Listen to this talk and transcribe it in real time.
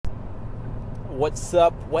What's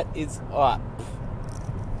up? What is up?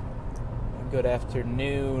 Good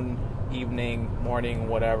afternoon, evening, morning,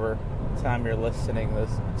 whatever time you're listening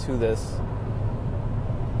to this.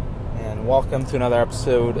 And welcome to another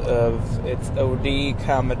episode of It's OD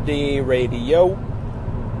Comedy Radio,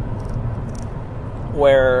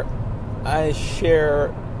 where I share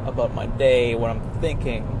about my day, what I'm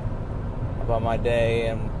thinking about my day,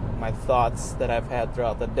 and my thoughts that I've had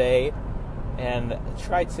throughout the day, and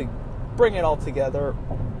try to bring it all together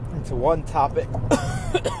into one topic.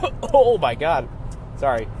 Oh my god.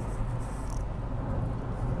 Sorry.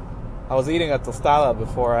 I was eating a tostada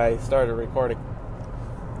before I started recording.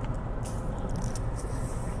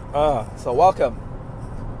 So welcome.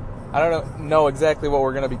 I don't know exactly what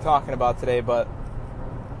we're going to be talking about today, but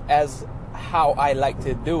as how I like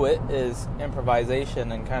to do it is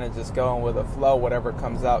improvisation and kind of just going with the flow. Whatever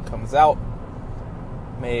comes out, comes out.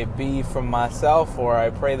 May it be from myself, or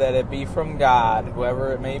I pray that it be from God,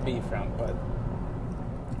 whoever it may be from. But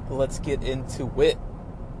let's get into it.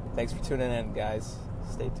 Thanks for tuning in, guys.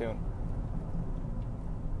 Stay tuned.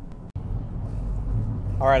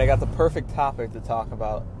 Alright, I got the perfect topic to talk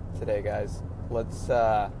about today, guys. Let's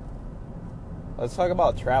talk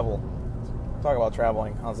about travel. Talk about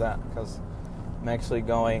traveling. How's that? Because I'm actually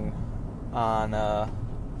going on a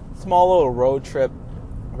small little road trip.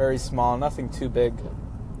 Very small, nothing too big.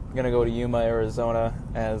 I'm going to go to Yuma, Arizona,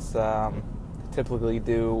 as I typically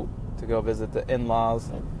do, to go visit the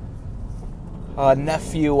in-laws.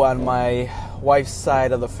 Nephew on my wife's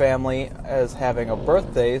side of the family is having a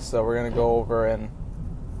birthday, so we're going to go over and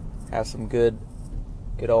have some good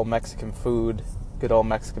old Mexican food, good old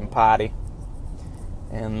Mexican party,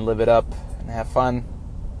 and live it up and have fun.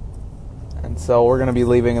 And so we're going to be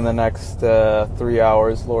leaving in the next 3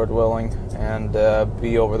 hours, Lord willing, and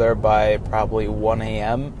be over there by probably 1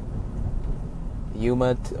 a.m.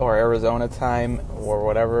 Yuma or Arizona time, or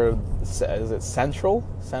whatever. Is it Central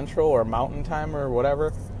or Mountain time or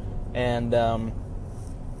whatever? And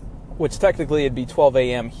which technically it'd be 12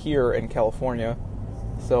 a.m. here in California,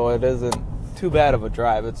 so it isn't too bad of a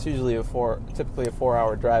drive. It's usually typically a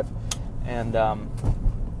 4-hour drive, and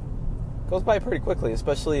goes by pretty quickly,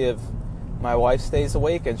 especially if my wife stays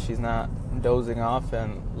awake and she's not dozing off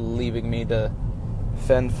and leaving me to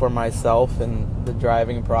fend for myself in the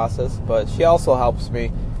driving process. But she also helps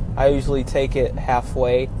me. I usually take it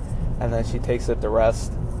halfway, and then she takes it the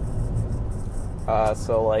rest.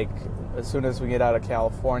 So like as soon as we get out of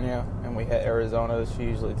California and we hit Arizona, she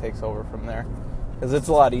usually takes over from there, because it's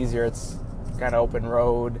a lot easier. It's kind of open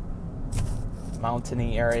road,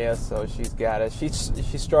 mountainy area, so she's got it. She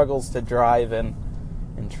struggles to drive in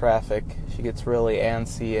traffic. She gets really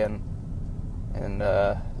antsy and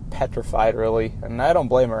petrified, really, and I don't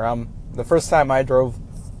blame her. The first time I drove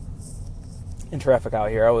in traffic out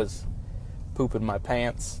here, I was pooping my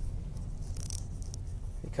pants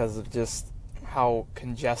because of just how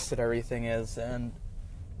congested everything is and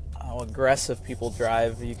how aggressive people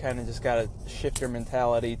drive. You kind of just got to shift your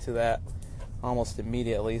mentality to that almost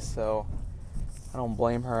immediately, so I don't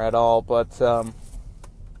blame her at all. But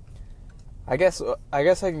I guess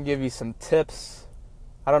I can give you some tips.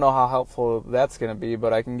 I don't know how helpful that's going to be,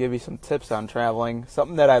 but I can give you some tips on traveling.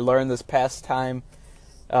 Something that I learned this past time.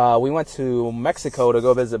 We went to Mexico to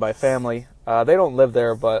go visit my family. They don't live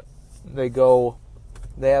there, but they go.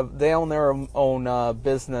 They own their own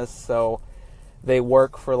business, so they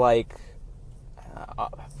work for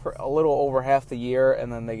for a little over half the year,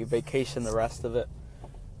 and then they vacation the rest of it.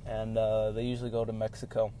 And they usually go to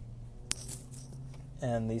Mexico.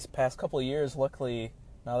 And these past couple of years, luckily,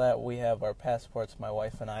 now that we have our passports, my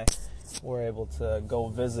wife and I were able to go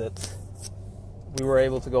visit. We were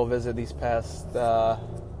able to go visit these past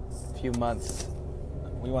few months.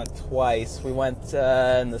 We went twice. We went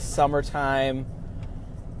in the summertime,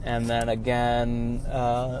 and then again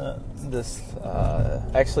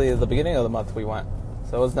actually at the beginning of the month we went.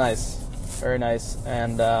 So it was nice, very nice.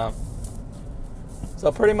 And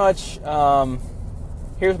so pretty much,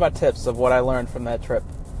 here's my tips of what I learned from that trip.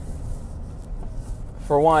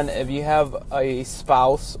 For one, if you have a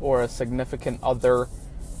spouse or a significant other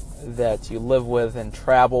that you live with and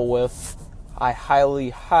travel with, I highly,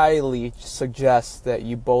 highly suggest that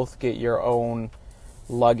you both get your own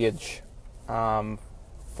luggage.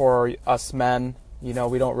 For us men, we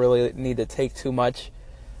don't really need to take too much.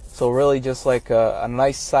 So really just like a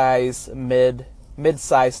nice size,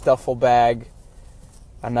 mid-size duffel bag,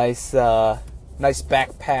 a nice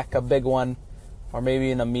backpack, a big one, or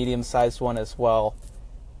maybe in a medium-sized one as well.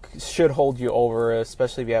 Should hold you over,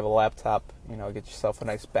 especially if you have a laptop. Get yourself a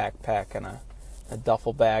nice backpack and a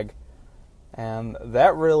duffel bag. And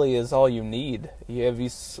that really is all you need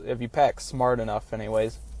if you pack smart enough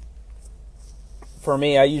anyways. For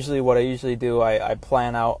me, what I usually do, I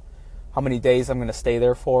plan out how many days I'm going to stay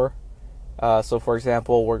there for. So for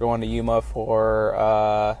example, we're going to Yuma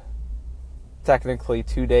for technically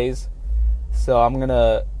 2 days. So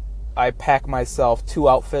I pack myself 2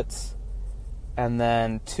 outfits and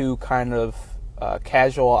then 2 kind of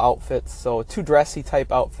casual outfits. So 2 dressy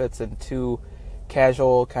type outfits and 2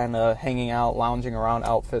 casual kind of hanging out, lounging around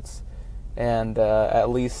outfits, and at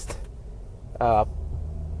least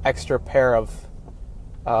extra pair of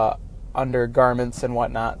undergarments and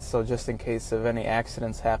whatnot. So just in case of any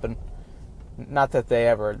accidents happen. Not that they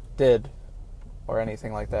ever did or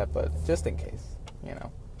anything like that, but just in case,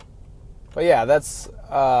 But yeah, that's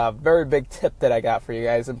a very big tip that I got for you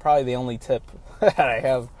guys, and probably the only tip that I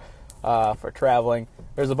have for traveling.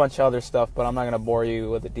 There's a bunch of other stuff, but I'm not going to bore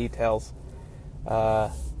you with the details.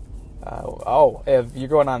 If you're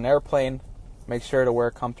going on an airplane, make sure to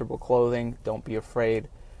wear comfortable clothing. Don't be afraid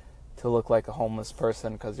to look like a homeless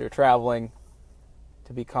person, because you're traveling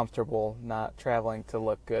to be comfortable, not traveling to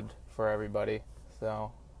look good for everybody.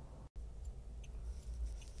 So,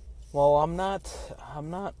 well, I'm not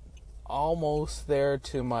almost there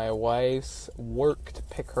to my wife's work to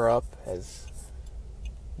pick her up. As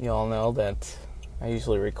you all know, that I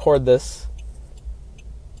usually record this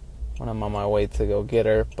when I'm on my way to go get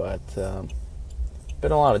her, but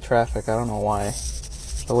been a lot of traffic. I don't know why.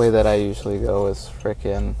 The way that I usually go is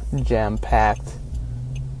freaking jam-packed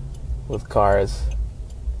with cars.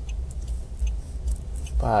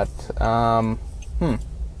 But, maybe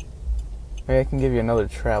I can give you another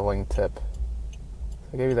traveling tip.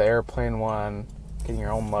 I gave you the airplane one, getting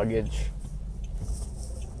your own luggage.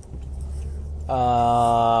 Man,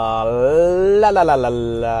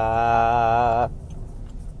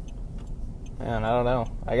 I don't know.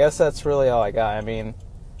 I guess that's really all I got. I mean,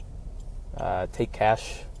 take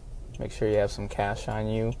cash. Make sure you have some cash on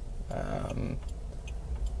you.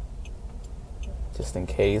 Just in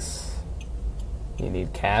case you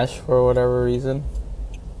need cash for whatever reason.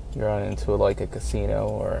 You run into like a casino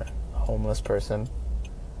or a homeless person.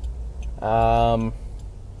 Man,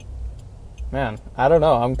 I don't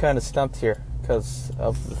know. I'm kind of stumped here because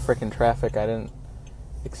of the freaking traffic. I didn't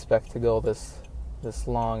expect to go this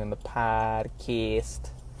long in the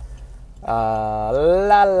podcast. I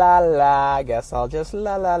guess I'll just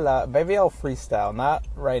la. Maybe I'll freestyle. Not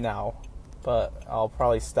right now, but I'll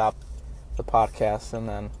probably stop the podcast and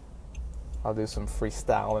then I'll do some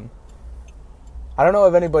freestyling. I don't know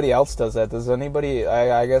if anybody else does that. Does anybody?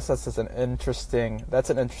 I guess that's just an interesting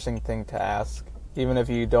thing to ask. Even if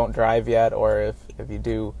you don't drive yet, or if you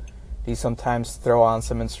do you sometimes throw on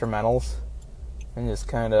some instrumentals and just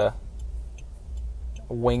kind of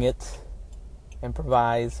wing it,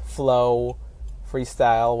 improvise, flow,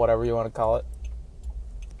 freestyle, whatever you want to call it.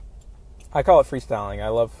 I call it freestyling. I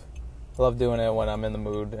love doing it when I'm in the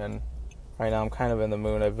mood, and right now I'm kind of in the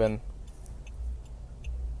mood. I've been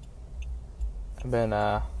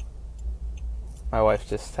my wife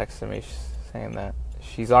just texted me saying that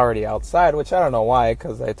she's already outside, which I don't know why,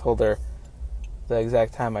 because I told her the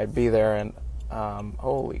exact time I'd be there, and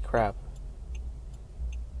holy crap.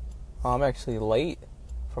 Oh, I'm actually late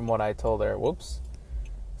from what I told her. Whoops.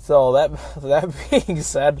 So that being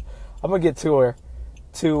said, I'm gonna get to her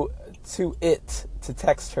to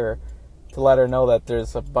text her to let her know that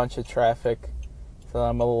there's a bunch of traffic. So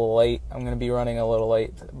I'm a little late. I'm going to be running a little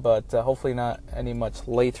late, but hopefully not any much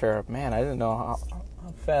later. Man, I didn't know how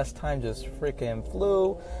fast time just freaking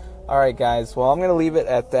flew. All right, guys. Well, I'm going to leave it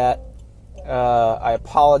at that. I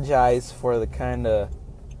apologize for the kind of,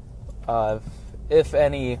 if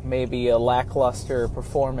any, maybe a lackluster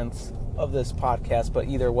performance of this podcast, but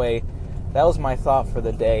either way, that was my thought for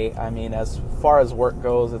the day. I mean, as far as work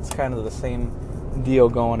goes, it's kind of the same deal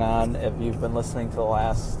going on. If you've been listening to the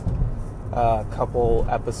last couple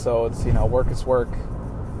episodes, work is work.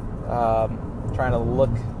 Trying to look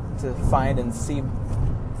to find and see,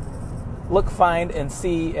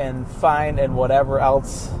 and find and whatever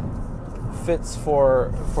else fits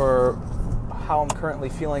for how I'm currently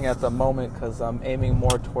feeling at the moment, because I'm aiming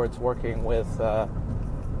more towards working with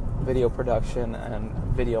video production and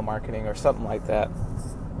video marketing or something like that.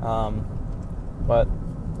 But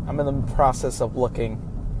I'm in the process of looking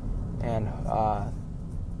and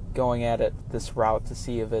going at it this route to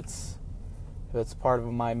see if it's part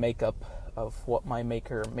of my makeup of what my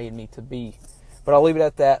maker made me to be. But I'll leave it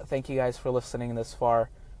at that. Thank you guys for listening this far.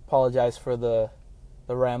 Apologize for the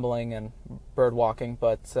rambling and bird walking,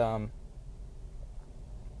 but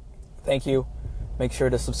thank you. Make sure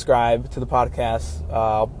to subscribe to the podcast.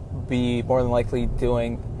 I'll be more than likely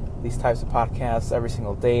doing these types of podcasts every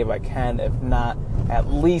single day if I can, if not at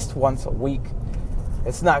least once a week.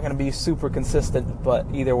 It's not going to be super consistent, but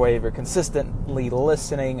either way, if you're consistently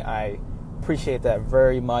listening, I appreciate that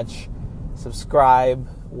very much. Subscribe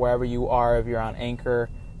wherever you are. If you're on Anchor,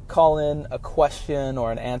 call in a question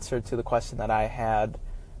or an answer to the question that I had,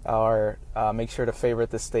 or make sure to favorite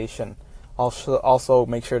this station. Also,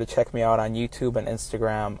 make sure to check me out on YouTube and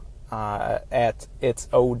Instagram at It's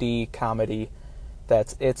OD Comedy.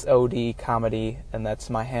 That's It's OD Comedy, and that's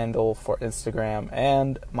my handle for Instagram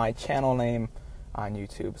and my channel name on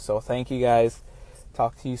YouTube. So thank you guys.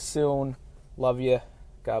 Talk to you soon. Love you.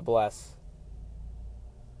 God bless.